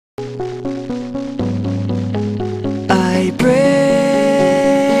I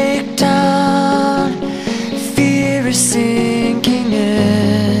break down, fear is sinking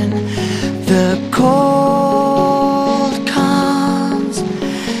in. The cold comes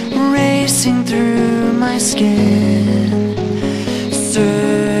racing through my skin,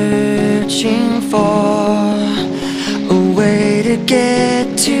 searching for a way to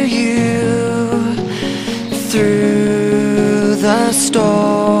get to you. Through the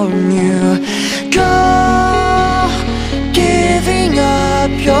storm you go, giving up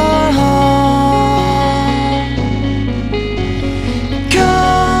your home.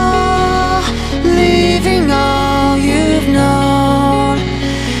 Go, leaving all you've known.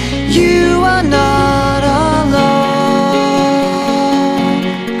 You are not alone.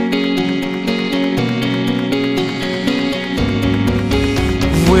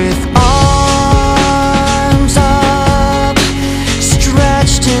 With arms up,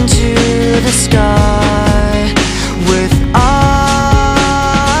 stretched into the sky, with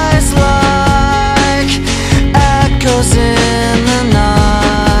eyes like echoes in the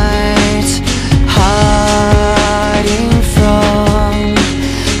night, hiding from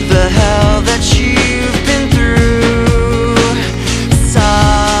the hell that you've been through.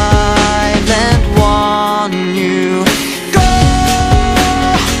 Silent one, you go,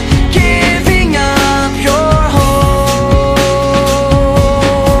 giving up your home.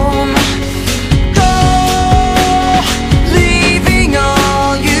 Go, leaving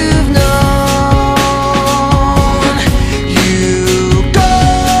all you've known. You go,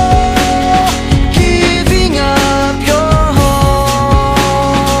 giving up your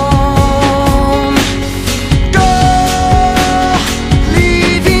home. Go,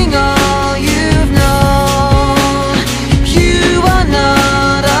 leaving all you've known. You are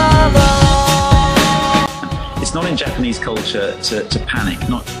not alone. It's not in Japanese culture to panic,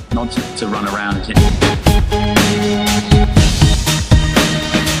 not to run around.